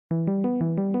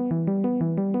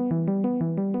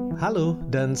Halo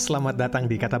dan selamat datang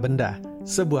di Kata Benda,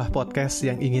 sebuah podcast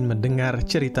yang ingin mendengar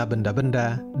cerita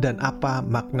benda-benda dan apa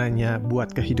maknanya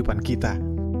buat kehidupan kita.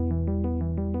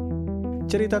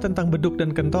 Cerita tentang beduk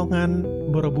dan kentongan,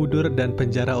 Borobudur dan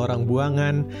penjara orang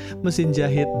buangan, mesin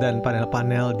jahit dan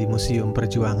panel-panel di Museum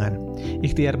Perjuangan.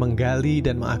 Ikhtiar menggali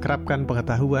dan mengakrabkan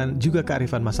pengetahuan juga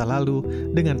kearifan masa lalu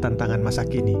dengan tantangan masa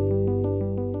kini.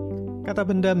 Kata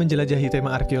Benda menjelajahi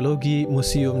tema arkeologi,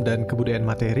 museum, dan kebudayaan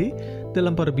materi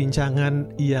dalam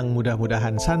perbincangan yang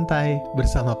mudah-mudahan santai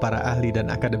bersama para ahli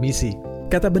dan akademisi.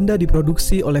 Kata Benda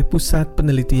diproduksi oleh Pusat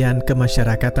Penelitian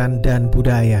Kemasyarakatan dan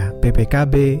Budaya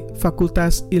 (PPKB)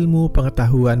 Fakultas Ilmu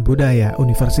Pengetahuan Budaya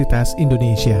Universitas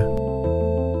Indonesia.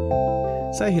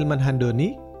 Saya Hilman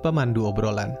Handoni, pemandu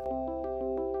obrolan.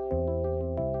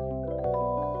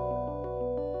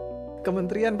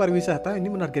 Kementerian Pariwisata ini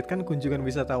menargetkan kunjungan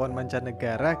wisatawan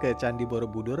mancanegara ke Candi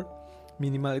Borobudur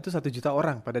minimal itu 1 juta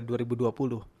orang pada 2020.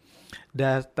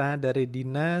 Data dari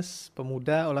Dinas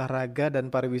Pemuda, Olahraga, dan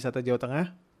Pariwisata Jawa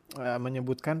Tengah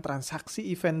menyebutkan transaksi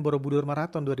event Borobudur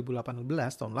Marathon 2018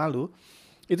 tahun lalu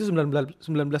itu 19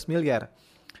 miliar.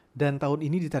 Dan tahun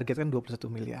ini ditargetkan 21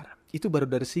 miliar. Itu baru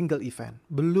dari single event,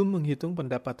 belum menghitung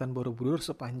pendapatan Borobudur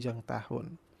sepanjang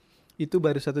tahun. Itu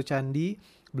baru satu candi,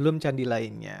 belum candi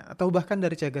lainnya, atau bahkan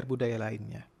dari cagar budaya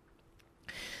lainnya.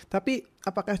 Tapi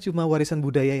apakah cuma warisan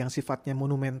budaya yang sifatnya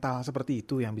monumental seperti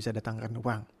itu yang bisa datangkan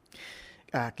uang?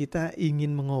 Kita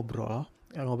ingin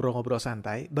ngobrol-ngobrol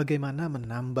santai bagaimana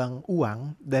menambang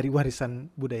uang dari warisan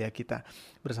budaya kita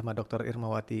bersama Dr.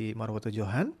 Irmawati Marwoto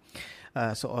Johan,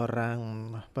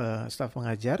 seorang staf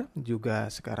pengajar,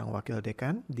 juga sekarang wakil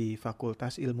dekan di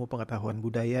Fakultas Ilmu Pengetahuan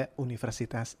Budaya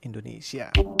Universitas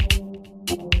Indonesia.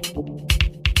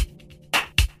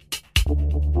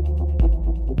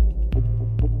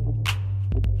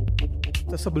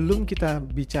 Sebelum kita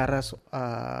bicara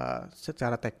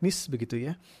secara teknis begitu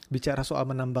ya, bicara soal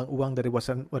menambang uang dari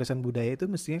warisan budaya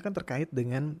itu mestinya kan terkait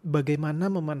dengan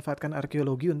bagaimana memanfaatkan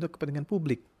arkeologi untuk kepentingan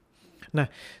publik. Nah,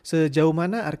 sejauh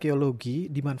mana arkeologi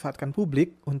dimanfaatkan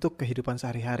publik untuk kehidupan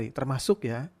sehari-hari, termasuk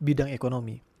ya bidang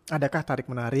ekonomi? Adakah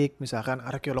tarik-menarik, misalkan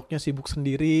arkeolognya sibuk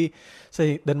sendiri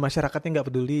dan masyarakatnya nggak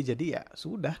peduli, jadi ya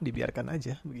sudah dibiarkan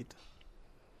aja begitu.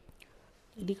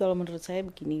 Jadi kalau menurut saya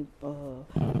begini,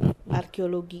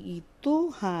 arkeologi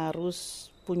itu harus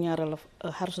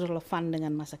harus relevan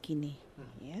dengan masa kini,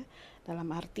 ya. Dalam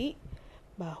arti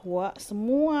bahwa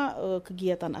semua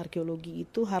kegiatan arkeologi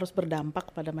itu harus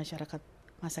berdampak pada masyarakat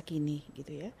masa kini,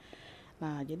 gitu ya.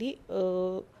 Nah, jadi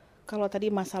kalau tadi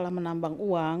masalah menambang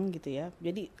uang, gitu ya.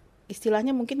 Jadi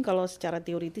istilahnya mungkin kalau secara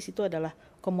teoritis itu adalah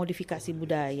komodifikasi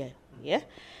budaya, ya.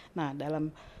 Nah,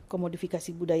 dalam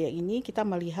komodifikasi budaya ini kita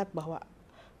melihat bahwa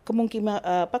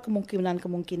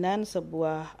kemungkinan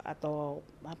sebuah atau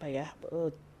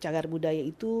cagar budaya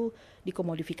itu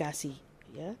dikomodifikasi,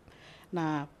 ya.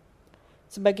 Nah,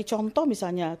 sebagai contoh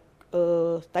misalnya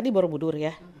tadi Borobudur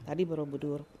ya,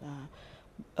 Nah,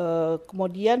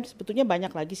 kemudian sebetulnya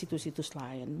banyak lagi situs-situs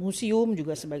lain, museum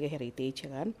juga sebagai heritage,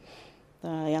 kan.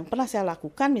 Nah, yang pernah saya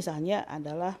lakukan misalnya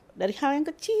adalah dari hal yang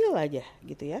kecil aja,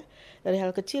 gitu ya, dari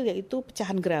hal kecil yaitu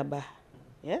pecahan gerabah,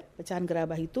 ya. Pecahan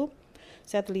gerabah itu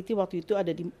saya teliti waktu itu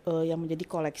ada di yang menjadi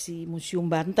koleksi Museum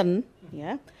Banten,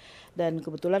 ya. Dan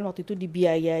kebetulan waktu itu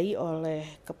dibiayai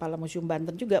oleh Kepala Museum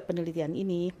Banten juga penelitian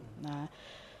ini. Nah,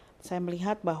 saya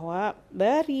melihat bahwa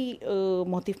dari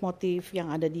motif-motif yang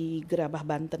ada di gerabah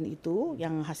Banten itu,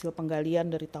 yang hasil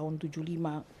penggalian dari tahun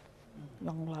 75,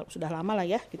 yang sudah lama lah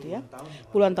ya, gitu ya,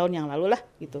 puluhan tahun yang lalu lah,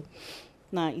 gitu.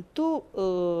 Nah,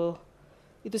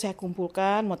 itu saya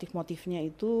kumpulkan motif-motifnya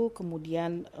itu,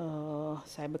 kemudian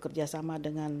saya bekerja sama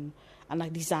dengan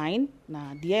anak desain.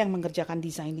 Nah, dia yang mengerjakan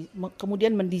desain,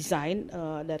 kemudian mendesain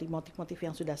dari motif-motif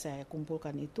yang sudah saya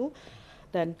kumpulkan itu,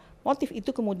 dan motif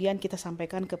itu kemudian kita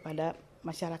sampaikan kepada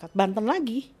masyarakat Banten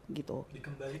lagi, gitu.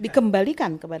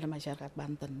 Dikembalikan kepada masyarakat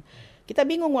Banten. Kita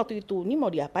bingung waktu itu, ini mau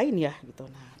diapain ya, gitu.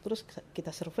 Nah, terus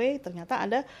kita survei, ternyata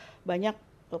ada banyak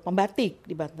pembatik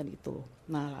di Banten itu.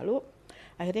 Nah, lalu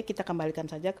akhirnya kita kembalikan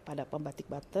saja kepada pembatik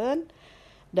Banten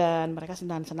dan mereka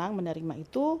senang-senang menerima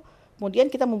itu.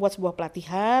 Kemudian kita membuat sebuah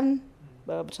pelatihan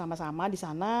bersama-sama di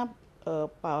sana,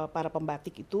 para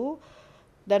pembatik itu,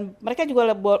 dan mereka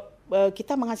juga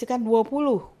kita menghasilkan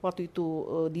 20 waktu itu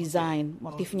desain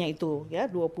motifnya itu, ya,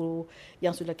 20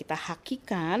 yang sudah kita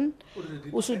hakikan.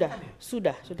 Sudah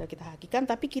kita hakikan,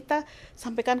 tapi kita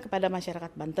sampaikan kepada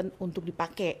masyarakat Banten untuk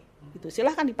dipakai gitu.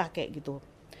 Silahkan dipakai gitu.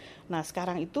 Nah,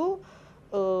 sekarang itu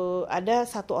ada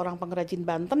satu orang pengrajin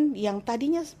Banten yang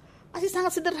tadinya masih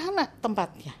sangat sederhana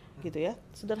tempatnya, gitu ya,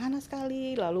 sederhana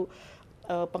sekali. Lalu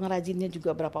pengrajinnya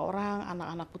juga berapa orang,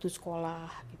 anak-anak putus sekolah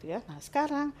gitu ya. Nah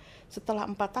sekarang setelah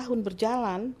 4 tahun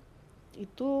berjalan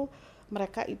itu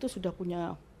mereka itu sudah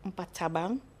punya 4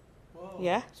 cabang.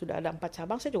 Ya, sudah ada 4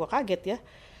 cabang. Saya juga kaget ya.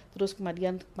 Terus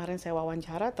kemudian kemarin saya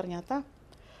wawancara, ternyata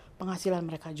penghasilan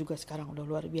mereka juga sekarang udah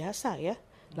luar biasa ya.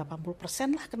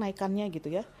 80% lah kenaikannya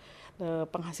gitu ya.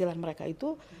 Penghasilan mereka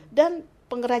itu, dan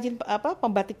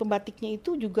pembatik-pembatiknya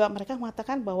itu juga mereka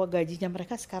mengatakan bahwa gajinya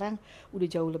mereka sekarang udah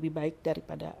jauh lebih baik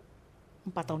daripada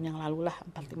 4 tahun yang lalu lah,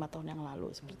 4-5 tahun yang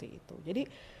lalu seperti itu. Jadi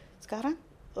sekarang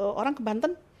orang ke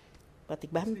Banten batik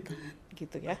Banten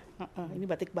gitu ya. Ini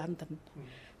batik Banten.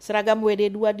 Seragam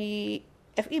WD2 di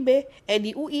FIB,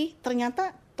 di UI,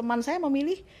 ternyata teman saya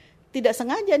memilih tidak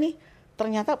sengaja nih,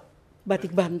 ternyata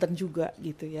batik Banten juga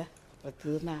gitu ya.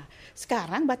 Betul. Nah,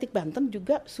 sekarang batik Banten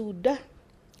juga sudah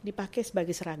dipakai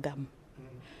sebagai seragam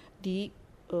di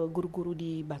guru-guru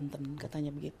di Banten,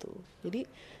 katanya begitu. Jadi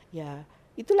ya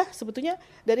itulah sebetulnya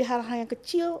dari hal-hal yang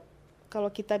kecil, kalau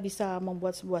kita bisa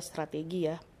membuat sebuah strategi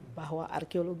ya, bahwa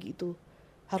arkeologi itu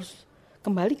harus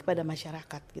kembali kepada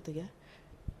masyarakat gitu ya,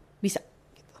 bisa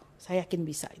gitu. Saya yakin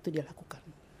bisa itu dilakukan.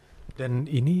 Dan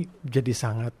ini jadi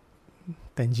sangat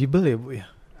tangible ya Bu ya,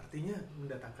 artinya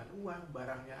mendatangkan uang,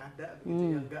 barangnya ada gitu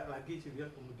ya, enggak lagi juga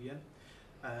kemudian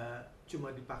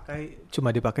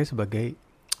cuma dipakai sebagai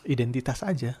identitas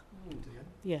aja gitu kan.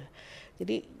 Ya,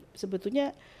 jadi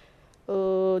sebetulnya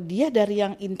dia dari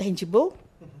yang intangible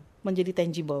menjadi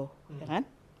tangible, ya kan?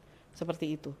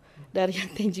 Seperti itu. Dari yang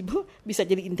tangible bisa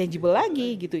jadi intangible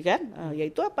lagi gitu kan.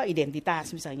 Yaitu apa?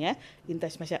 Identitas misalnya.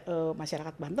 Identitas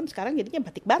masyarakat Banten sekarang jadinya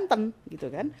batik Banten gitu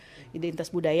kan.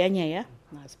 Identitas budayanya ya.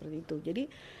 Nah, seperti itu. Jadi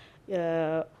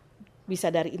bisa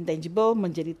dari intangible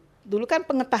menjadi, dulu kan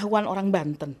pengetahuan orang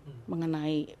Banten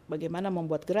mengenai bagaimana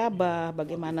membuat gerabah,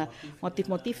 bagaimana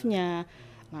motif-motifnya.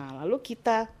 Nah, lalu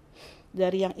kita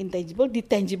dari yang intangible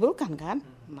ditangible-kan kan.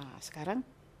 Nah, sekarang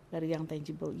dari yang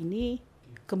tangible ini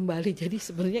kembali jadi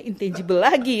sebenarnya intangible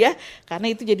lagi ya,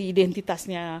 karena itu jadi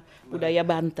identitasnya budaya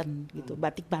Banten gitu,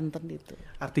 batik Banten itu.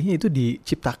 Artinya itu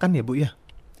diciptakan ya Bu ya?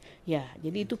 Ya,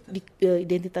 jadi itu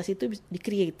identitas itu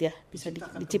di-create ya, bisa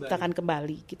diciptakan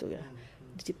kembali gitu ya.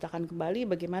 Diciptakan kembali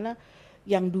bagaimana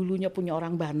yang dulunya punya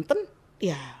orang Banten,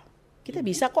 ya kita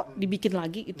bisa kok dibikin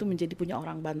lagi itu menjadi punya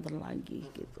orang Banten lagi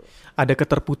gitu. Ada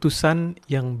keterputusan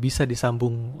yang bisa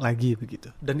disambung lagi begitu.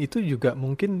 Dan itu juga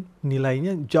mungkin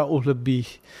nilainya jauh lebih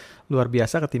luar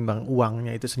biasa ketimbang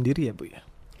uangnya itu sendiri ya Bu ya.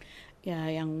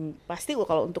 Ya, yang pasti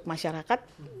kalau untuk masyarakat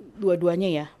dua-duanya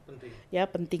ya. Penting. Ya,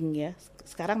 penting ya.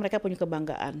 Sekarang mereka punya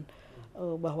kebanggaan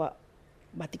bahwa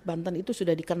batik Banten itu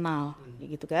sudah dikenal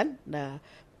gitu kan. Nah,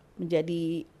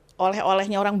 menjadi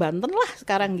oleh-olehnya orang Banten lah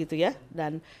sekarang gitu ya,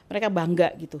 dan mereka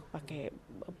bangga gitu pakai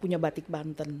punya batik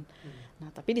Banten. Nah,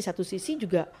 tapi di satu sisi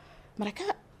juga mereka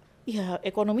ya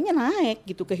ekonominya naik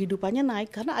gitu, kehidupannya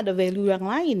naik karena ada value yang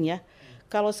lain ya.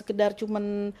 Kalau sekedar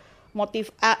cuman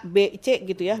motif A, B, C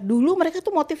gitu ya. Dulu mereka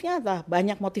tuh motifnya apa?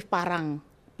 Banyak motif parang,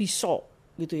 pisau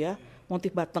gitu ya.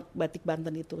 Motif batik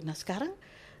Banten itu. Nah, sekarang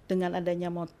dengan adanya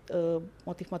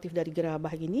motif-motif dari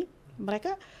gerabah ini,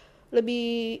 mereka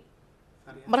lebih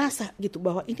merasa gitu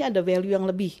bahwa ini ada value yang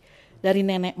lebih dari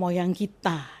nenek moyang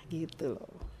kita gitu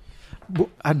loh. Bu,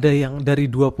 ada yang dari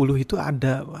 20 itu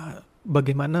ada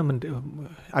bagaimana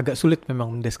agak sulit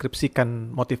memang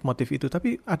mendeskripsikan motif-motif itu,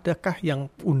 tapi adakah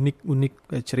yang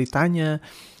unik-unik ceritanya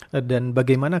dan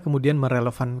bagaimana kemudian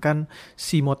merelevankan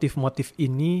si motif-motif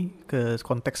ini ke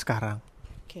konteks sekarang?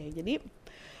 Oke, jadi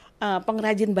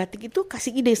pengrajin batik itu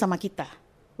kasih ide sama kita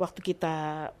waktu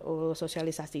kita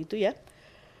sosialisasi itu ya.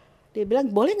 Dia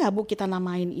bilang, boleh nggak Bu kita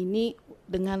namain ini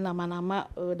dengan nama-nama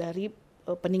dari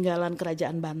peninggalan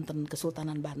kerajaan Banten,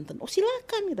 Kesultanan Banten. Oh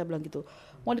silakan, kita bilang gitu.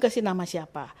 Mau dikasih nama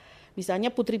siapa?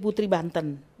 Misalnya putri-putri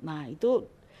Banten. Nah itu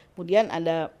kemudian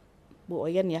ada Bu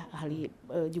Oyen ya, ahli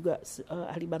juga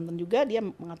ahli Banten juga, dia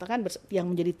mengatakan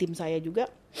yang menjadi tim saya juga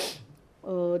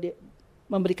dia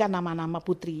memberikan nama-nama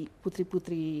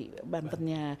putri-putri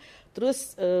Bantennya.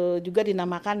 Terus juga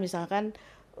dinamakan misalkan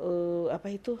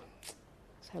apa itu?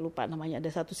 Saya lupa namanya,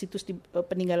 ada satu situs di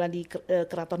peninggalan di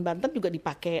Keraton Banten juga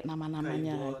dipakai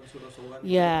nama-namanya.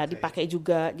 Ya, dipakai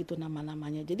juga gitu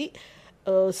nama-namanya. Jadi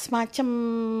semacam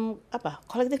apa?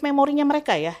 Kolektif memorinya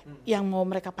mereka ya, yang mau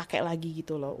mereka pakai lagi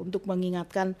gitu loh, untuk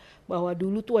mengingatkan bahwa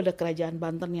dulu tuh ada kerajaan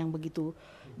Banten yang begitu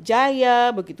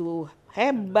jaya, begitu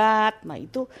hebat. Nah,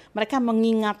 itu mereka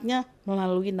mengingatnya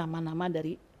melalui nama-nama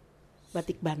dari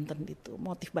batik Banten itu,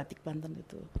 motif batik Banten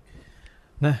itu.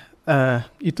 Nah,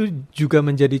 itu juga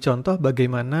menjadi contoh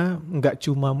bagaimana nggak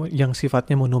cuma yang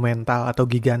sifatnya monumental atau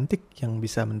gigantik yang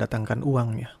bisa mendatangkan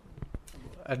uang ya.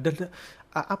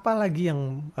 Apa lagi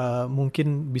yang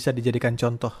mungkin bisa dijadikan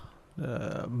contoh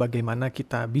bagaimana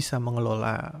kita bisa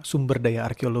mengelola sumber daya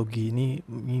arkeologi ini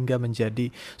hingga menjadi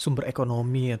sumber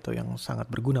ekonomi atau yang sangat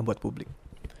berguna buat publik?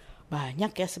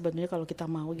 Banyak ya sebenarnya kalau kita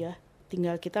mau ya.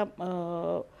 Tinggal kita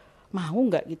mau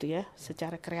nggak gitu ya,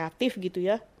 secara kreatif gitu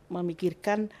ya,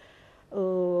 memikirkan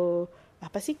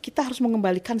apa sih, kita harus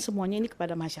mengembalikan semuanya ini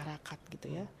kepada masyarakat gitu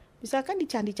ya. Misalkan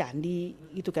di candi-candi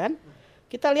gitu kan,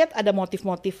 kita lihat ada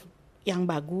motif-motif yang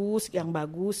bagus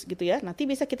gitu ya. Nanti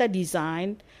bisa kita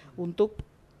desain untuk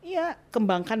ya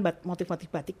kembangkan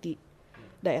motif-motif batik di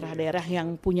daerah-daerah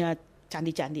yang punya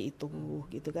candi-candi itu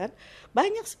gitu kan.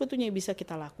 Banyak sebetulnya yang bisa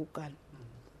kita lakukan.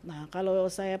 Nah,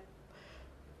 kalau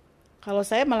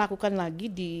saya melakukan lagi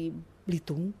di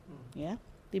Belitung ya.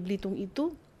 Di Belitung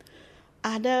itu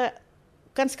ada,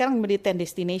 kan sekarang menjadi 10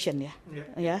 destination ya.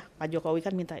 Ya, Pak Jokowi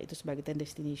kan minta itu sebagai 10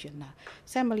 destination. Nah,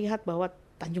 saya melihat bahwa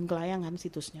Tanjung Kelayang kan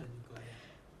situsnya.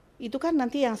 Itu kan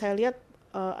nanti yang saya lihat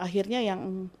akhirnya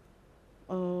yang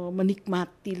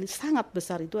menikmati sangat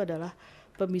besar itu adalah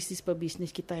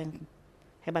pebisnis-pebisnis kita yang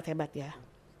hebat-hebat ya.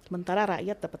 Sementara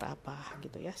rakyat dapat apa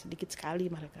gitu ya, sedikit sekali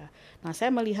mereka. Nah,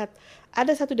 saya melihat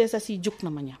ada satu desa Sijuk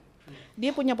namanya.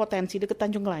 Dia punya potensi dekat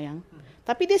Tanjung Kelayang,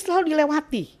 tapi dia selalu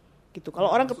dilewati gitu. Kalau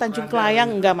orang ke Tanjung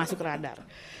Kelayang nggak masuk radar.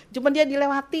 Cuma dia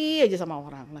dilewati aja sama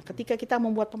orang. Nah, ketika kita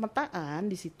membuat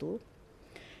pemetaan di situ,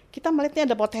 kita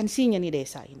melihatnya ada potensinya nih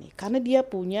desa ini. Karena dia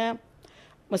punya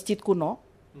masjid kuno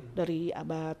dari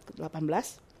abad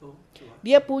 18.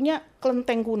 Dia punya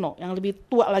kelenteng kuno yang lebih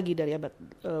tua lagi dari abad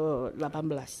 18.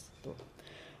 Tuh.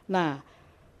 Nah,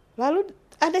 lalu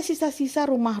ada sisa-sisa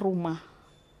rumah-rumah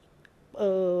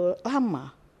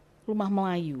lama, rumah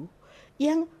Melayu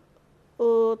yang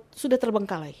sudah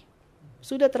terbengkalai.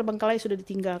 Sudah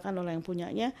ditinggalkan oleh yang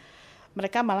punyanya.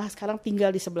 Mereka malah sekarang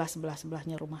tinggal di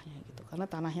sebelahnya rumahnya gitu. Karena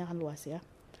tanahnya kan luas ya.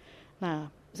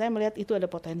 Nah, saya melihat itu ada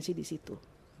potensi di situ.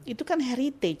 Itu kan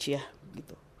heritage ya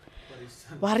gitu.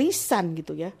 Warisan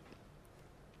gitu ya.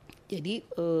 Jadi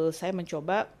saya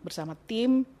mencoba bersama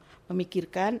tim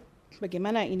memikirkan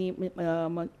bagaimana ini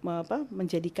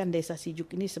menjadikan desa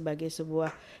Sijuk ini sebagai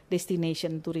sebuah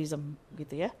destination tourism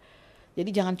gitu ya. Jadi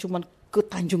jangan cuma ke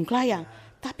Tanjung Kelayang,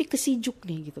 tapi ke Sijuk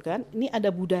nih gitu kan. Ini ada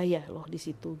budaya loh di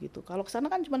situ gitu. Kalau ke sana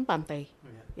kan cuma pantai,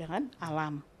 ya kan,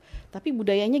 alam. Tapi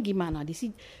budayanya gimana? Di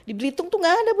Belitung tuh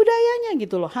nggak ada budayanya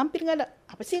gitu loh. Hampir nggak ada.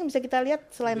 Apa sih yang bisa kita lihat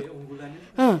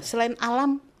selain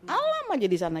alam aja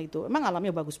di sana itu. Emang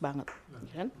alamnya bagus banget,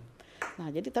 kan? Nah,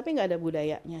 jadi tapi nggak ada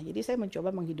budayanya. Jadi saya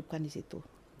mencoba menghidupkan di situ.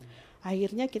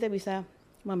 Akhirnya kita bisa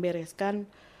membereskan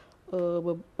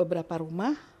beberapa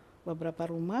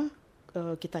rumah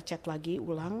kita cat lagi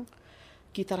ulang,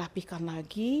 kita rapihkan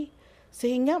lagi,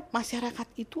 sehingga masyarakat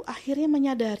itu akhirnya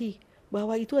menyadari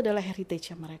bahwa itu adalah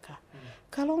heritage mereka.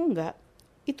 Kalau enggak,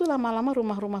 itu lama-lama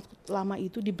rumah-rumah lama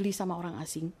itu dibeli sama orang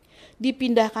asing,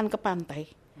 dipindahkan ke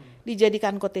pantai,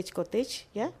 dijadikan cottage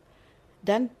ya,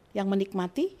 dan yang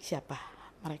menikmati siapa?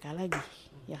 Mereka lagi,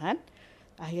 ya kan?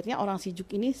 Akhirnya orang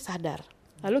Sijuk ini sadar.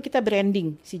 Lalu kita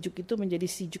branding Sijuk itu menjadi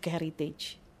Sijuk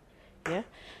Heritage, ya.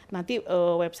 Nanti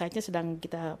websitenya sedang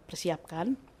kita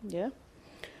persiapkan, ya.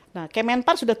 Nah,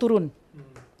 Kemenpar sudah turun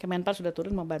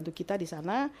membantu kita di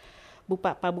sana.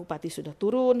 Pak Bupati sudah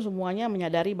turun, semuanya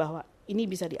menyadari bahwa ini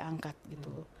bisa diangkat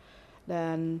gitu.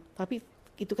 Dan tapi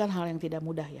itu kan hal yang tidak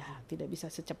mudah ya, tidak bisa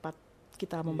secepat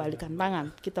kita membalikan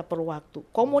tangan, kita perlu waktu.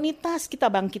 Komunitas kita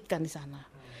bangkitkan di sana.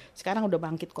 Sekarang udah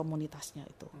bangkit komunitasnya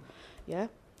itu, ya.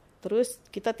 Terus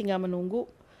kita tinggal menunggu.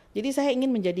 Jadi saya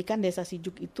ingin menjadikan desa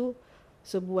Sijuk itu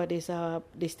sebuah desa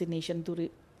destination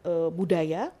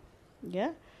budaya,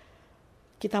 ya.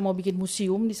 Kita mau bikin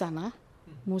museum di sana.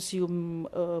 Museum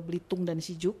Belitung dan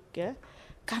Sijuk ya.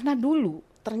 Karena dulu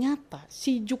ternyata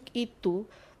Sijuk itu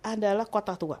adalah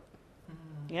kota tua.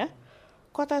 Ya.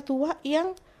 Kota tua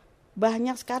yang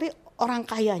banyak sekali orang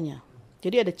kayanya.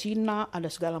 Jadi ada Cina,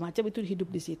 ada segala macam itu hidup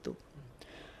di situ.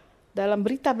 Dalam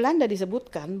berita Belanda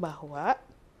disebutkan bahwa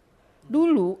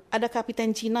dulu ada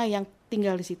kapiten Cina yang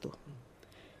tinggal di situ.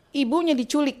 Ibunya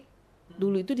diculik.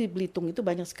 Dulu itu di Belitung itu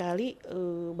banyak sekali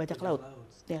bajak laut.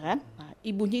 Ya kan? Nah,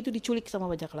 ibunya itu diculik sama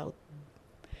bajak laut.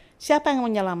 Siapa yang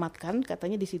menyelamatkan?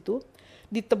 Katanya di situ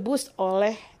ditebus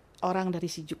oleh orang dari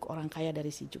Sijuk, orang kaya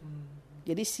dari Sijuk.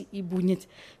 Jadi si ibunya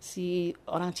si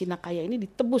orang Cina kaya ini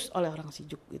ditebus oleh orang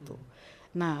Sijuk gitu.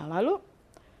 Nah, lalu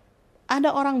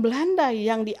ada orang Belanda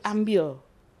yang diambil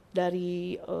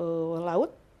dari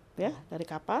laut, ya, dari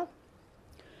kapal,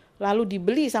 lalu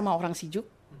dibeli sama orang Sijuk.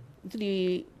 Itu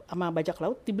sama bajak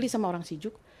laut dibeli sama orang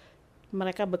Sijuk.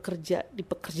 mereka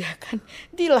dipekerjakan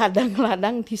di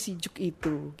ladang-ladang di Sijuk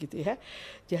itu gitu ya.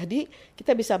 Jadi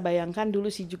kita bisa bayangkan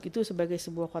dulu Sijuk itu sebagai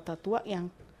sebuah kota tua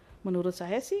yang menurut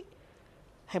saya sih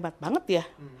hebat banget ya.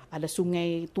 Ada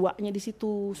sungai tuanya di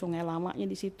situ, sungai lamanya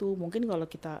di situ. Mungkin kalau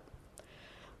kita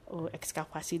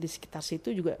ekskavasi di sekitar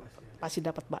situ juga pasti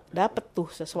dapat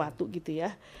tuh sesuatu gitu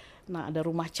ya. Nah, ada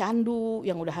rumah candu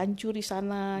yang udah hancur di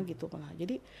sana gitu. Nah,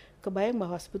 jadi kebayang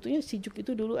bahwa sebetulnya Sijuk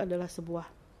itu dulu adalah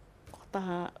sebuah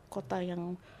kota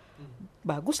yang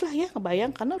bagus lah ya,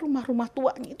 kebayang, karena rumah-rumah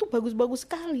tuanya itu bagus-bagus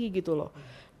sekali gitu loh.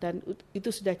 Dan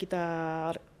itu sudah kita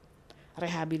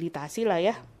rehabilitasi lah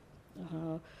ya.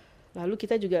 Lalu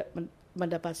kita juga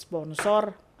mendapat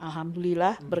sponsor,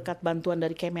 alhamdulillah berkat bantuan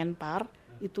dari Kemenpar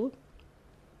itu,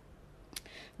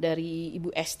 dari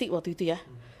Ibu Esti waktu itu ya.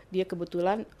 Dia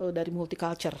kebetulan dari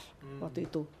multiculture waktu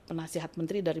itu, penasihat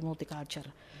menteri dari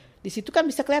multiculture. Di situ kan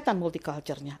bisa kelihatan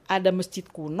multiculture-nya. Ada masjid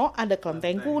kuno, ada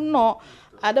kelenteng kuno,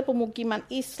 ada pemukiman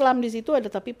Islam di situ, ada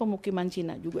tapi pemukiman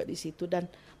Cina juga di situ, dan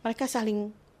mereka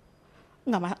saling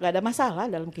nggak ada masalah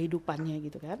dalam kehidupannya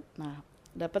gitu kan. Nah,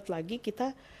 dapat lagi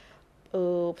kita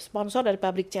sponsor dari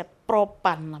pabrik cat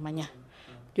Propan namanya.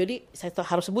 Jadi saya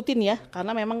harus sebutin ya,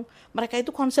 karena memang mereka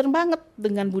itu concern banget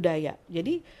dengan budaya.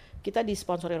 Jadi kita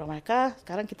disponsori oleh mereka.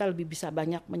 Sekarang kita lebih bisa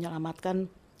banyak menyelamatkan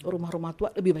rumah-rumah tua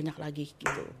lebih banyak lagi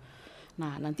gitu.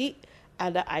 Nah, nanti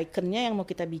ada ikonnya yang mau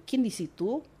kita bikin di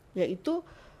situ, yaitu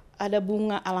ada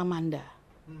bunga alamanda.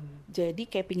 Jadi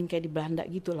pingin kayak di Belanda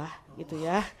gitulah, gitu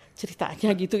ya ceritanya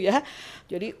gitu ya.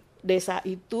 Jadi desa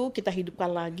itu kita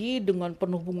hidupkan lagi dengan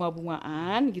penuh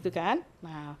bunga-bungaan gitu kan.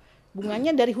 Nah,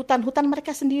 bunganya dari hutan-hutan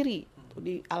mereka sendiri.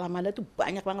 Di alamanda tuh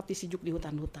banyak banget di Sijuk di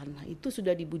hutan-hutan. Nah, itu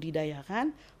sudah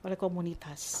dibudidayakan oleh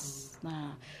komunitas.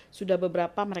 Nah, sudah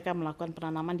beberapa mereka melakukan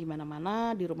penanaman di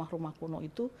mana-mana di rumah-rumah kuno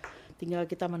itu. Tinggal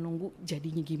kita menunggu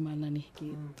jadinya gimana nih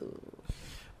gitu.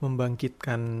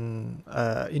 Membangkitkan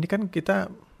ini kan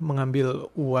kita mengambil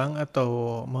uang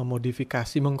atau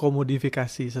mengkomodifikasi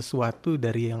sesuatu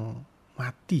dari yang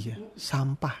mati ya,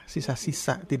 sampah,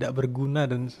 sisa-sisa tidak berguna.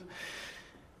 Dan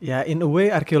ya in a way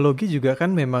arkeologi juga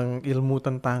kan memang ilmu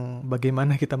tentang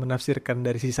bagaimana kita menafsirkan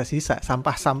dari sisa-sisa,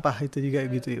 sampah-sampah itu juga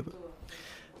gitu ya.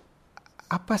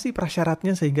 Apa sih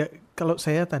prasyaratnya sehingga kalau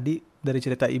saya tadi dari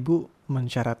cerita Ibu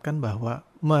mensyaratkan bahwa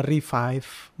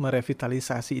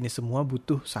merevitalisasi ini semua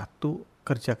butuh satu,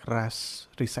 kerja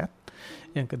keras riset,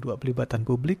 yang kedua pelibatan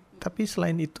publik, tapi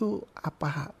selain itu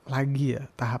apa lagi ya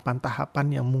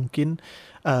tahapan-tahapan yang mungkin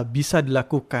bisa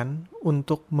dilakukan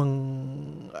untuk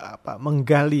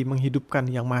menggali,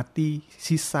 menghidupkan yang mati,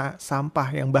 sisa,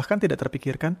 sampah yang bahkan tidak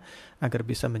terpikirkan agar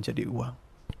bisa menjadi uang?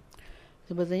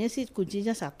 Sebetulnya sih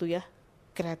kuncinya satu ya,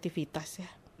 kreativitas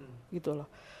ya, gitu loh.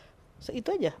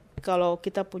 Itu aja. Kalau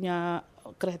kita punya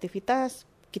kreativitas,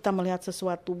 kita melihat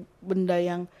sesuatu benda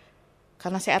yang,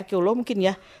 karena saya arkeolog mungkin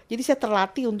ya, jadi saya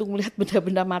terlatih untuk melihat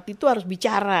benda-benda mati itu harus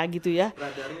bicara gitu ya.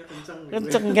 Radarnya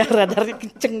kenceng ya, radarnya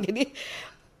kenceng. Jadi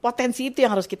potensi itu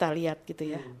yang harus kita lihat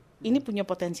gitu ya. Ini punya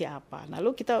potensi apa?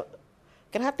 Lalu kita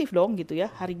kreatif dong gitu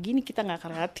ya. Hari gini kita nggak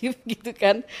kreatif gitu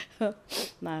kan.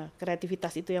 Nah,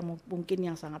 kreativitas itu yang mungkin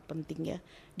yang sangat penting ya.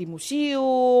 Di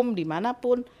museum,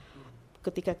 dimanapun,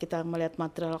 ketika kita melihat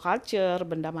material culture,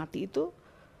 benda mati itu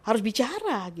harus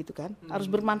bicara gitu kan. Harus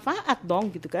bermanfaat dong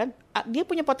gitu kan. Dia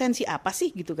punya potensi apa sih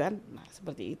gitu kan. Nah,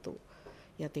 seperti itu.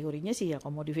 Ya teorinya sih ya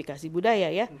komodifikasi budaya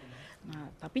ya.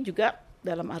 Nah, tapi juga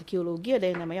dalam arkeologi ada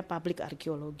yang namanya publik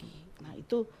arkeologi. Nah,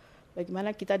 itu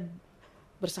bagaimana kita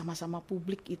bersama-sama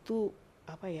publik itu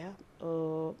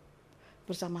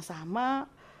bersama-sama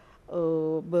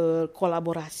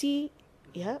berkolaborasi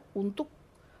ya untuk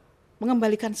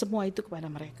mengembalikan semua itu kepada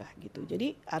mereka gitu.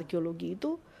 Jadi arkeologi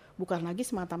itu bukan lagi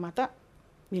semata-mata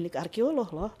milik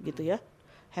arkeolog loh gitu ya.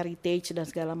 Heritage dan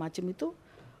segala macam itu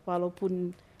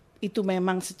walaupun itu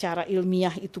memang secara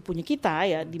ilmiah itu punya kita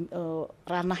ya di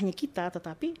ranahnya kita,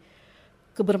 tetapi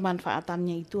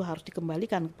kebermanfaatannya itu harus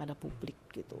dikembalikan kepada publik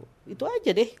gitu. Itu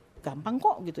aja deh, gampang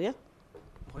kok gitu ya.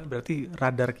 Pokoknya berarti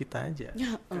radar kita aja.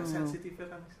 Ya,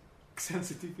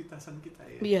 Sensitivitasan kita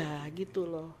ya. Iya, gitu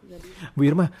loh. Jadi, Bu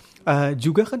Irma,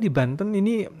 juga kan di Banten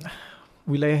ini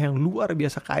wilayah yang luar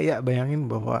biasa kaya. Bayangin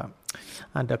bahwa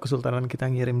ada kesultanan kita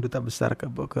ngirim duta besar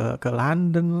ke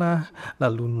London lah,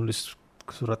 lalu nulis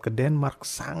surat ke Denmark,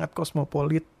 sangat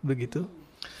kosmopolit begitu.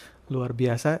 Luar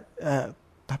biasa.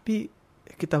 Tapi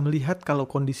kita melihat kalau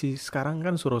kondisi sekarang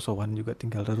kan Surosowan juga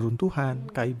tinggal reruntuhan,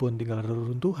 Kaibon tinggal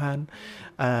reruntuhan,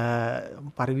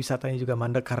 pariwisatanya juga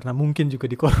mandek karena mungkin juga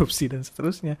dikorupsi dan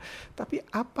seterusnya. Tapi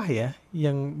apa ya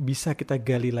yang bisa kita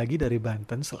gali lagi dari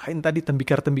Banten selain tadi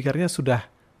tembikar-tembikarnya sudah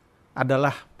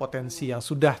adalah potensi yang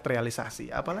sudah terrealisasi,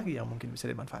 apalagi yang mungkin bisa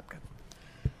dimanfaatkan?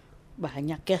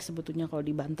 banyak ya sebetulnya kalau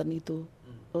di Banten itu.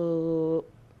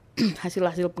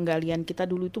 Hasil-hasil penggalian kita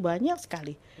dulu itu banyak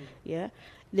sekali ya.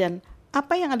 Dan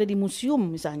apa yang ada di museum,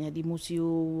 misalnya di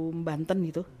museum Banten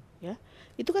gitu ya,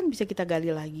 itu kan bisa kita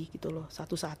gali lagi gitu loh,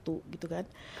 satu-satu gitu kan.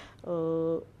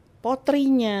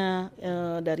 Potrinya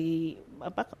dari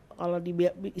apa, kalau di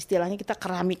istilahnya kita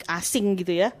keramik asing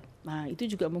gitu ya. Nah itu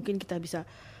juga mungkin kita bisa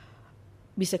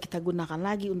kita gunakan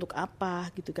lagi untuk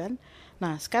apa gitu kan.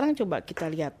 Nah sekarang coba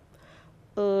kita lihat,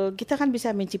 kita kan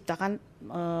bisa menciptakan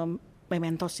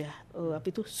mementos ya, apa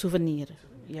itu, souvenir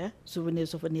ya,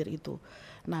 souvenir itu.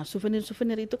 Nah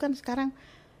souvenir itu kan sekarang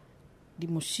di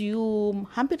museum,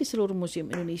 hampir di seluruh museum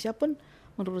Indonesia pun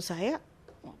menurut saya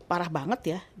parah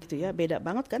banget ya gitu ya, beda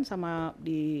banget kan sama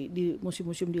di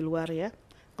museum-museum di luar ya.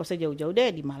 Kalau saya jauh-jauh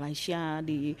deh, di Malaysia,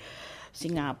 di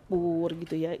Singapura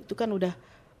gitu ya, itu kan udah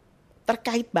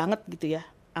terkait banget gitu ya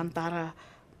antara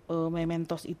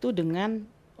mementos itu dengan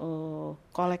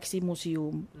koleksi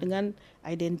museum, dengan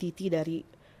identity dari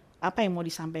apa yang mau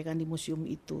disampaikan di museum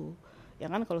itu. Ya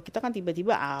kan, kalau kita kan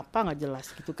tiba-tiba apa nggak jelas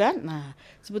gitu kan. Nah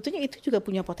sebetulnya itu juga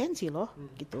punya potensi loh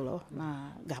gitu loh.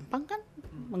 Nah gampang kan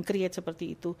meng-create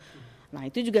seperti itu. Nah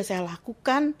itu juga saya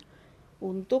lakukan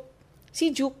untuk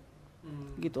Sijuk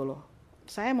gitu loh.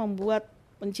 Saya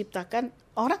menciptakan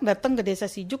orang datang ke desa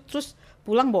Sijuk terus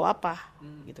pulang bawa apa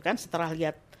gitu kan. Setelah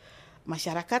lihat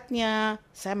masyarakatnya,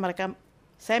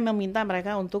 saya meminta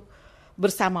mereka untuk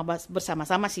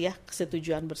bersama-sama sih ya,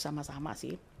 kesetujuan bersama-sama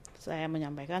sih. Saya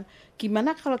menyampaikan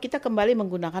gimana kalau kita kembali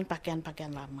menggunakan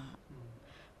pakaian-pakaian lama.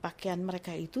 Pakaian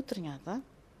mereka itu ternyata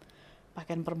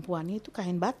pakaian perempuannya itu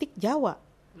kain batik Jawa.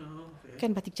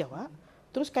 Kain batik Jawa,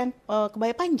 terus kain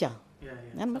kebaya panjang.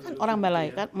 Kan orang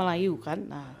Melayu kan.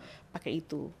 Nah, pakai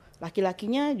itu.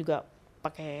 Laki-lakinya juga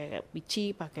pakai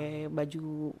pici, pakai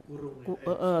baju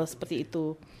seperti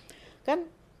itu. Kan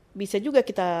bisa juga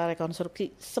kita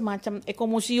rekonstruksi semacam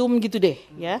ekomuseum gitu deh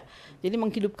ya. Jadi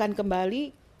menghidupkan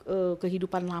kembali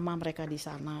kehidupan lama mereka di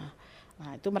sana.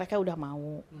 Nah, itu mereka udah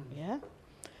mau ya.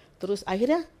 Terus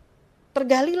akhirnya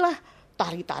tergalilah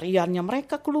tari-tariannya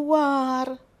mereka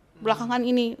keluar. Belakangan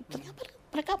ini ternyata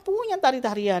mereka punya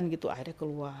tari-tarian gitu, akhirnya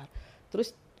keluar.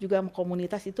 Terus juga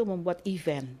komunitas itu membuat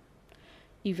event.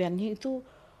 Eventnya itu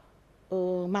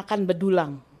makan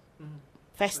bedulang.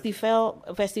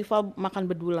 Festival makan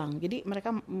bedulang. Jadi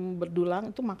mereka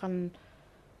berdulang itu makan,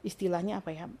 istilahnya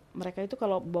apa ya? Mereka itu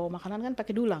kalau bawa makanan kan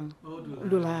pakai dulang.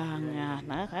 Dulang ya.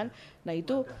 Nah kan. Nah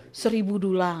itu 1000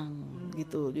 dulang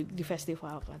gitu di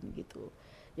festival kan gitu.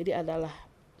 Jadi adalah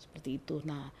seperti itu.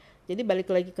 Nah, jadi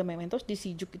balik lagi ke mementos di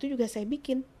Sijuk itu juga saya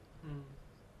bikin.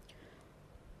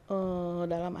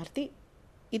 Dalam arti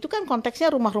itu kan konteksnya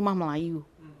rumah-rumah Melayu.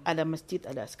 Ada masjid,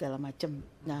 ada segala macam.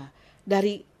 Nah,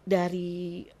 dari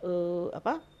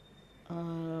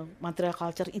material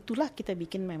culture itulah kita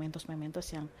bikin mementos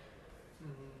yang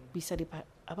bisa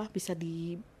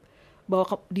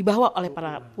dibawa oleh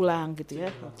para pulang gitu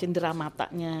ya, cendera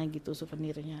matanya gitu,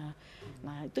 souvenirnya.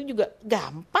 Nah itu juga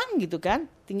gampang gitu kan,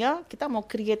 tinggal kita mau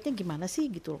create-nya gimana sih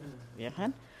gitu loh, ya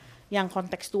kan, yang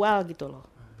kontekstual gitu loh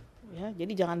ya.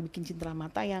 Jadi jangan bikin cendera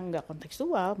mata yang nggak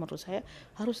kontekstual. Menurut saya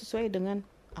harus sesuai dengan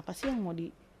apa sih yang mau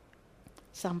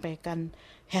disampaikan,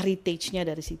 heritage-nya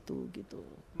dari situ gitu.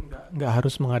 Nggak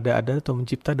harus mengada-ada atau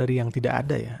mencipta dari yang tidak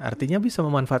ada ya. Artinya bisa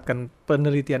memanfaatkan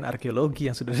penelitian arkeologi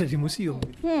yang sudah ada di museum.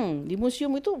 Di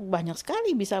museum itu banyak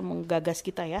sekali bisa menggagas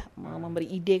kita ya,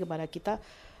 memberi ide kepada kita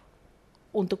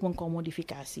untuk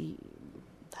mengkomodifikasi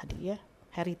tadi ya,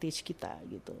 heritage kita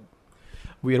gitu.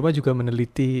 Bu Irma juga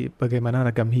meneliti bagaimana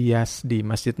ragam hias di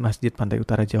masjid-masjid pantai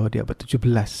utara Jawa di abad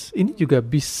 17. Ini juga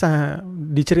bisa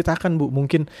diceritakan Bu,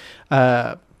 mungkin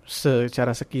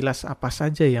secara sekilas apa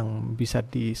saja yang bisa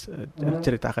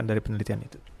diceritakan dari penelitian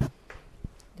itu?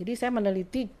 Jadi saya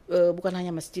meneliti bukan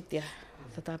hanya masjid ya,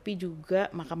 tetapi juga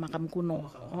makam-makam kuno.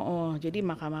 Jadi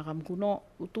makam-makam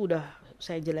kuno itu udah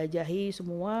saya jelajahi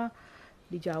semua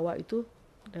di Jawa itu,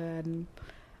 dan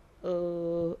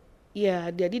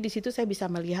ya jadi di situ saya bisa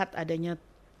melihat adanya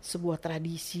sebuah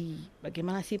tradisi.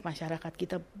 Bagaimana sih masyarakat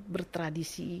kita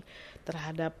bertradisi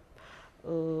terhadap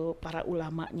para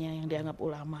ulamanya yang dianggap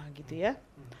ulama gitu ya.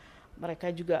 Mereka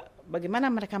juga bagaimana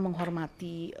mereka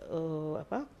menghormati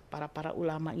para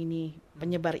ulama ini,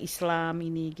 penyebar Islam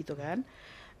ini gitu kan.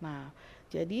 Nah,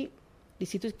 jadi di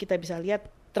situ kita bisa lihat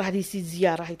tradisi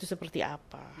ziarah itu seperti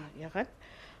apa, ya kan.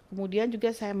 Kemudian juga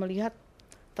saya melihat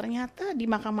ternyata di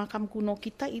makam-makam kuno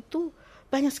kita itu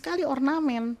banyak sekali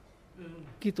ornamen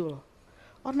gitu loh.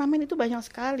 Ornamen itu banyak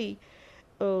sekali,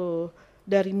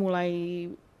 dari mulai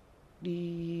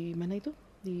di mana itu,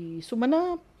 di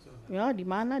Sumber ya, di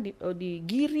mana di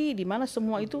Giri, di mana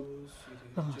semua itu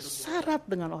syarat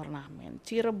dengan ornamen.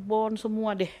 Cirebon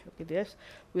semua deh gitu ya,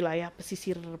 wilayah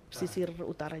pesisir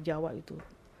utara Jawa itu,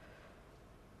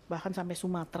 bahkan sampai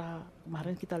Sumatera.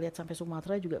 Kemarin kita lihat sampai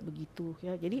Sumatera juga begitu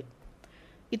ya. Jadi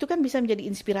itu kan bisa menjadi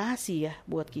inspirasi ya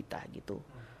buat kita gitu.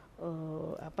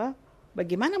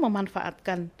 Bagaimana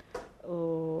memanfaatkan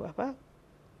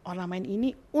ornamen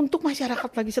ini untuk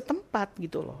masyarakat lagi setempat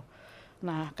gitu loh.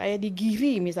 Nah, kayak di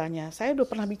Giri misalnya, saya udah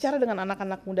pernah bicara dengan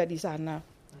anak-anak muda di sana.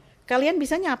 Kalian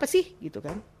bisanya apa sih gitu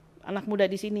kan? Anak muda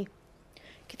di sini.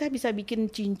 Kita bisa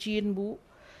bikin cincin, Bu.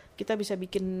 Kita bisa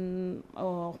bikin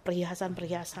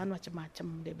perhiasan-perhiasan macam-macam.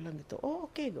 Dia bilang gitu. Oh,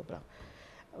 oke, gue bilang.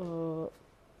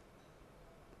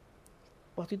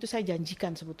 Waktu itu saya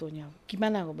janjikan sebetulnya.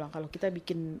 Gimana gue bilang kalau kita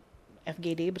bikin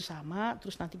FGD bersama,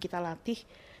 terus nanti kita latih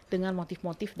dengan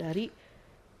motif-motif dari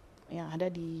yang ada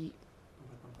di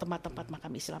tempat-tempat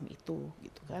makam Islam itu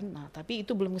gitu kan. Nah, tapi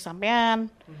itu belum kesampaian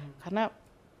karena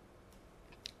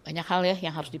banyak hal ya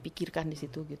yang harus dipikirkan di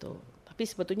situ gitu. Tapi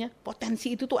sebetulnya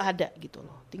potensi itu tuh ada gitu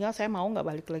loh. Tinggal saya mau nggak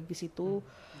balik lagi di situ,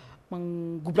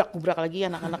 menggubrak-gubrak lagi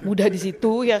anak-anak muda di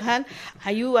situ ya kan.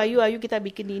 Ayo kita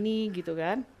bikin ini gitu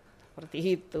kan. Seperti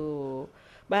itu.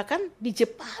 Bahkan di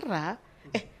Jepara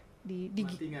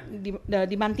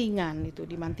di Mantingan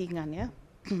ya.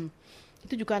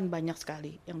 Itu juga kan banyak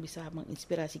sekali yang bisa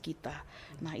menginspirasi kita.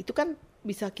 Nah, itu kan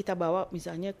bisa kita bawa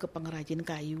misalnya ke pengrajin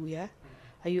kayu ya.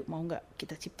 Ayo mau nggak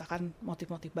kita ciptakan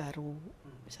motif-motif baru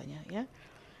misalnya ya,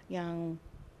 yang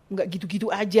nggak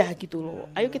gitu-gitu aja gitu loh.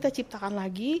 Ayo kita ciptakan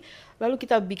lagi, lalu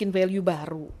kita bikin value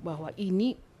baru bahwa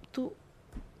ini tuh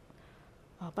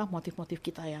motif-motif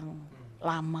kita yang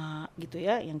lama gitu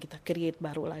ya, yang kita create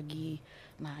baru lagi.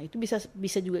 Nah, itu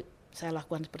bisa juga saya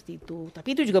lakukan seperti itu.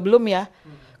 Tapi itu juga belum ya,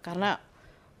 karena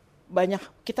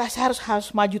banyak kita harus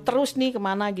maju terus nih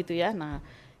kemana gitu ya. Nah,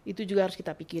 itu juga harus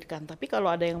kita pikirkan. Tapi kalau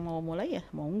ada yang mau mulai ya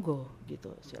monggo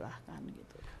gitu, silahkan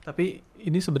gitu. Tapi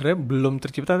ini sebenarnya belum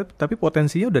tercipta, tapi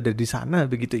potensinya udah ada di sana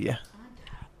begitu ya?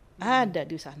 Ada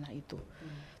di sana itu.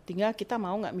 Tinggal kita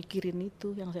mau nggak mikirin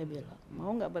itu yang saya bilang.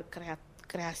 Mau nggak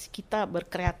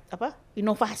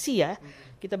inovasi ya.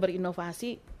 Kita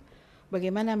berinovasi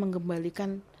bagaimana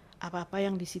mengembalikan apa-apa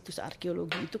yang di situs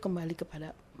arkeologi itu kembali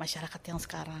kepada masyarakat yang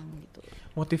sekarang gitu.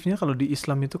 Motifnya kalau di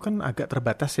Islam itu kan agak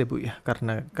terbatas ya Bu ya,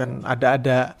 karena kan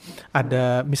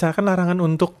ada misalkan larangan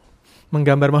untuk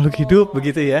menggambar makhluk hidup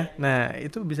begitu ya. Nah,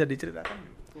 itu bisa diceritakan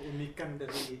keunikan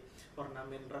dari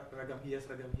ornamen ragam hias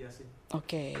ini.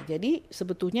 Oke, jadi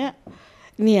sebetulnya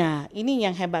ini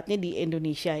yang hebatnya di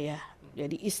Indonesia ya.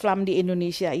 Jadi Islam di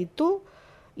Indonesia itu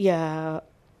ya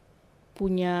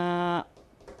punya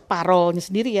parolnya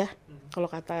sendiri ya.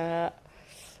 Kalau kata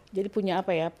jadi punya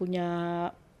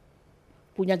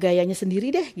punya gayanya sendiri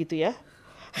deh gitu ya.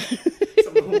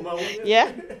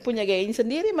 Ya, punya gayanya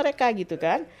sendiri mereka gitu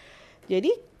kan.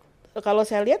 Jadi kalau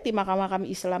saya lihat di makam-makam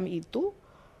Islam itu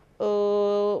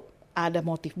ada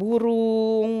motif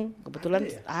burung, kebetulan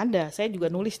ada. Saya juga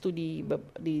nulis tuh di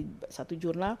satu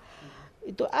jurnal.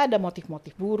 Itu ada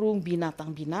motif-motif burung,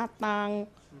 binatang-binatang.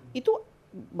 Itu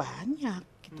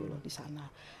banyak gitu loh di sana.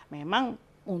 Memang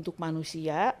untuk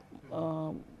manusia,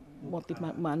 motif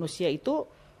manusia itu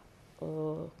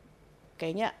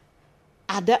kayaknya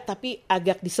ada tapi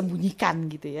agak disembunyikan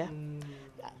gitu ya.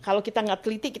 Kalau kita nggak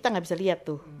teliti kita nggak bisa lihat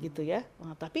tuh gitu ya.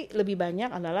 Nah, tapi lebih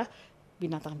banyak adalah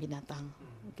binatang-binatang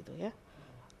gitu ya.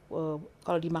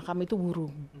 Kalau di makam itu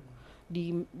burung,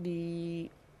 di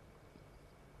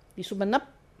Sumenep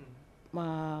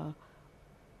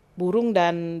burung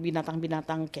dan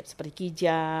binatang-binatang kayak seperti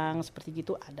kijang, seperti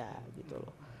gitu ada gitu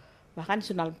loh. Bahkan di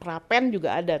Sunan Prapen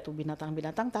juga ada tuh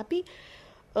binatang-binatang, tapi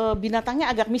binatangnya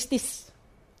agak mistis.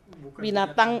 Bukan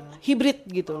binatang hibrid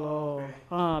gitu loh.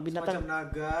 Binatang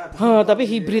naga, tapi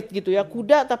hibrid gitu ya.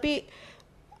 Kuda tapi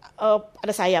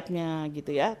ada sayapnya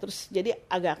gitu ya. Terus jadi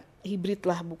agak hibrid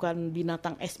lah, bukan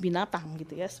binatang binatang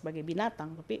gitu ya, sebagai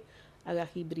binatang, tapi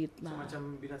agak hibrid. Nah,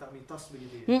 semacam binatang mitos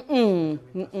begitu ya.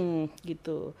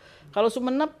 Gitu. Kalau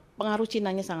Sumenep pengaruh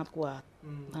Cinanya sangat kuat.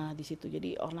 Nah, di situ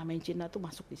jadi ornamen Cina tuh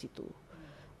masuk di situ.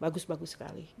 Bagus-bagus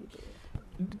sekali gitu.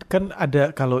 Kan ada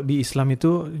kalau di Islam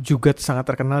itu juga sangat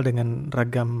terkenal dengan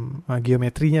ragam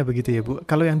geometrinya begitu ya Bu.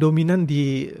 Kalau yang dominan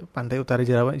di pantai utara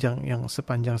Jawa yang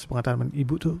sepanjang sepengetahuan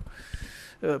Ibu tuh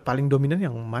paling dominan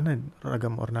yang mana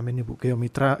ragam ornamennya Bu?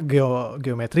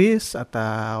 Geometris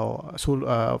atau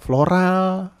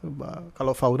floral?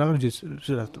 Kalau fauna kan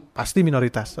sudah pasti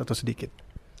minoritas atau sedikit.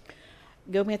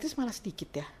 Geometris malah sedikit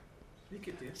ya.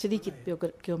 Sedikit ya?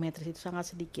 Geometris itu sangat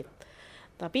sedikit.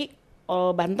 Tapi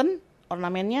Banten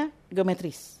ornamennya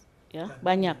geometris ya.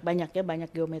 Banyak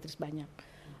geometris banyak.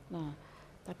 Nah,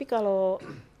 tapi kalau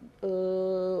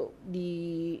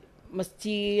di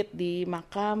masjid, di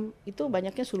makam itu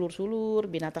banyaknya sulur-sulur,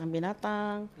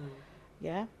 binatang-binatang,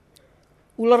 ya.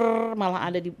 Ular malah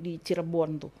ada di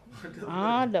Cirebon tuh.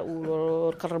 Ada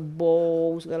ular,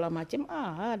 kerbau, segala macam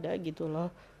ada gitu loh,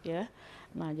 ya.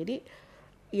 Nah, jadi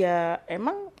ya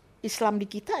emang Islam di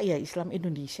kita ya Islam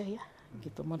Indonesia ya,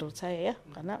 gitu menurut saya ya,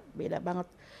 karena beda banget.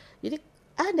 Jadi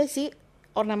ada sih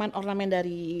ornamen-ornamen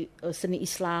dari seni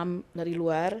Islam dari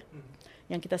luar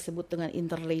yang kita sebut dengan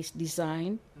interlace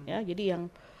design, ya. Jadi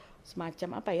yang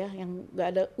semacam apa ya, yang nggak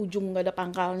ada ujung, nggak ada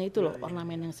pangkalnya itu loh,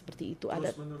 ornamen yang seperti itu ada,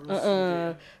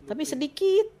 tapi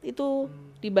sedikit itu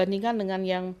dibandingkan dengan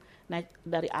yang naik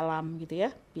dari alam gitu ya,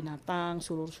 binatang,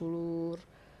 sulur-sulur,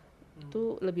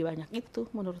 itu lebih banyak itu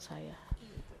menurut saya.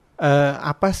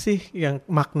 Apa sih yang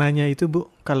maknanya itu, Bu?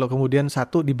 Kalau kemudian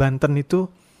satu di Banten itu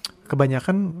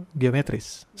kebanyakan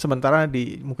geometris, sementara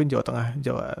di mungkin Jawa Tengah,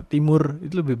 Jawa Timur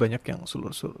itu lebih banyak yang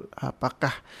sulur-sulur.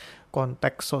 Apakah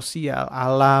konteks sosial,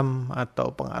 alam,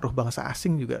 atau pengaruh bangsa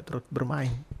asing juga turut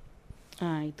bermain?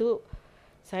 Nah, itu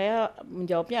saya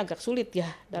menjawabnya agak sulit ya,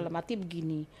 dalam arti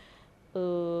begini.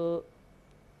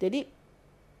 Jadi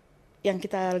yang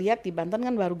kita lihat di Banten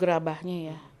kan baru gerabahnya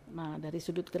ya. Nah, dari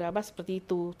sudut gerabah seperti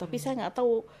itu. Tapi saya nggak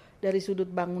tahu dari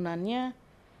sudut bangunannya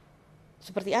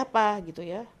seperti apa gitu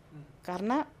ya.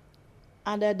 Karena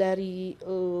ada dari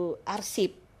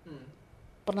arsip,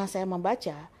 pernah saya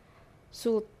membaca,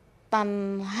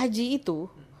 Sultan Haji itu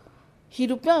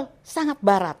hidupnya sangat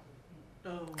barat,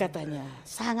 katanya.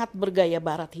 Sangat bergaya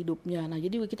barat hidupnya. Nah,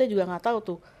 jadi kita juga nggak tahu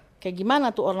tuh kayak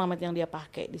gimana tuh ornamen yang dia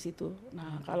pakai di situ.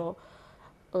 Nah, kalau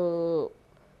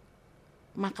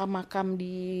makam-makam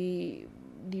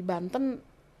di Banten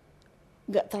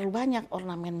nggak terlalu banyak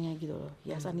ornamennya gitu loh,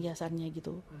 hiasan-hiasannya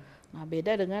gitu. Nah,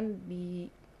 beda dengan di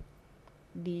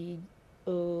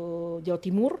Jawa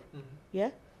Timur ya,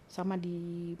 sama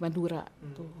di Madura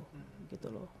tuh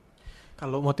gitu loh.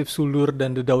 Kalau motif sulur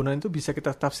dan dedaunan itu bisa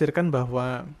kita tafsirkan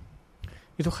bahwa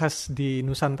itu khas di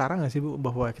Nusantara nggak sih, Bu?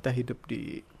 Bahwa kita hidup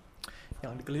di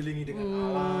yang dikelilingi dengan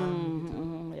alam gitu.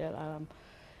 Ya, alam.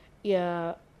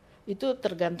 Ya, itu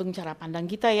tergantung cara pandang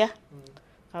kita ya.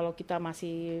 Kalau kita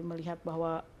masih melihat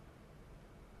bahwa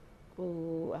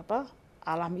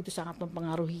alam itu sangat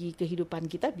mempengaruhi kehidupan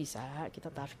kita, bisa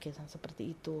kita tafsirkan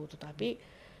seperti itu. Tetapi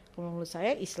menurut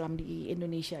saya Islam di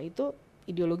Indonesia itu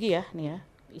ideologi ya, nih ya.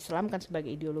 Islam kan sebagai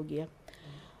ideologi ya.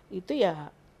 Itu ya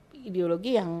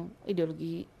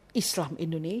ideologi Islam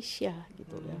Indonesia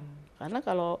gitu ya. Karena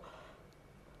kalau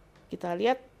kita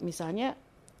lihat misalnya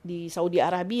di Saudi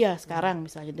Arabia sekarang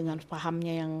misalnya dengan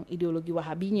pahamnya yang ideologi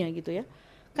Wahabinya gitu ya.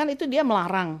 Kan itu dia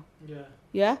melarang.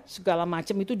 Ya, segala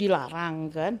macam itu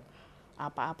dilarang kan.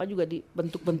 Apa-apa juga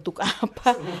dibentuk-bentuk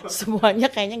apa. Semuanya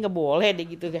kayaknya nggak boleh deh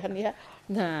gitu kan ya.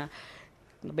 Nah,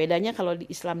 bedanya kalau di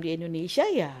Islam di Indonesia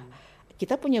ya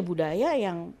kita punya budaya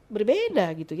yang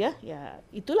berbeda gitu ya. Ya,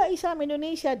 itulah Islam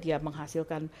Indonesia, dia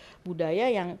menghasilkan budaya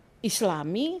yang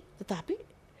Islami tetapi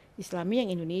Islami yang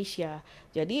Indonesia.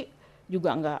 Jadi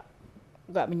juga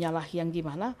nggak menyalahi yang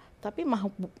gimana, tapi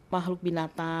makhluk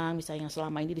binatang misalnya yang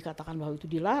selama ini dikatakan bahwa itu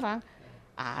dilarang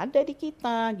ada di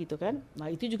kita gitu kan. Nah,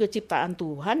 itu juga ciptaan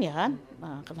Tuhan ya kan.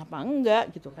 Nah, kenapa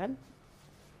enggak gitu kan?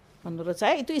 Menurut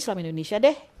saya itu Islam Indonesia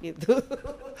deh gitu.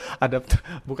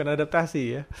 Bukan adaptasi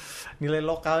ya. Nilai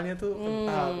lokalnya tuh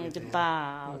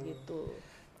kental gitu.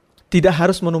 Tidak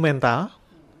harus monumental,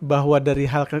 bahwa dari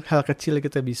hal kecil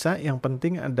kita bisa, yang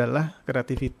penting adalah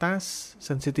kreativitas,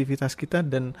 sensitivitas kita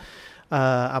dan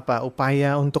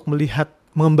upaya untuk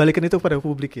mengembalikan itu kepada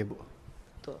publik ya, Bu.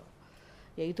 Betul.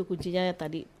 Ya itu kuncinya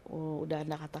tadi udah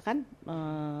Anda katakan,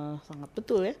 sangat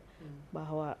betul ya,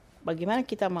 bahwa bagaimana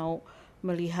kita mau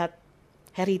melihat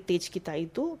heritage kita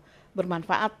itu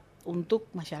bermanfaat untuk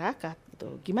masyarakat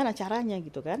gitu. Gimana caranya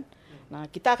gitu kan? Nah,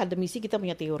 kita akademisi kita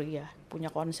punya teori ya,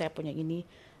 punya konsep, punya ini.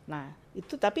 Nah,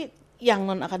 itu tapi yang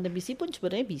non-akademisi pun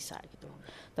sebenarnya bisa gitu.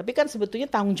 Tapi kan sebetulnya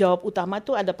tanggung jawab utama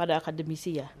itu ada pada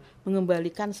akademisi ya.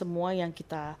 Mengembalikan semua yang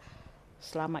kita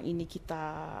selama ini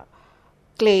kita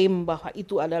klaim bahwa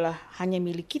itu adalah hanya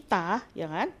milik kita, ya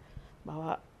kan?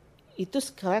 Bahwa itu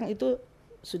sekarang itu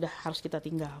sudah harus kita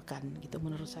tinggalkan gitu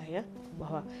menurut saya.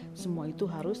 Bahwa semua itu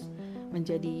harus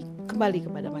menjadi kembali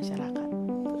kepada masyarakat.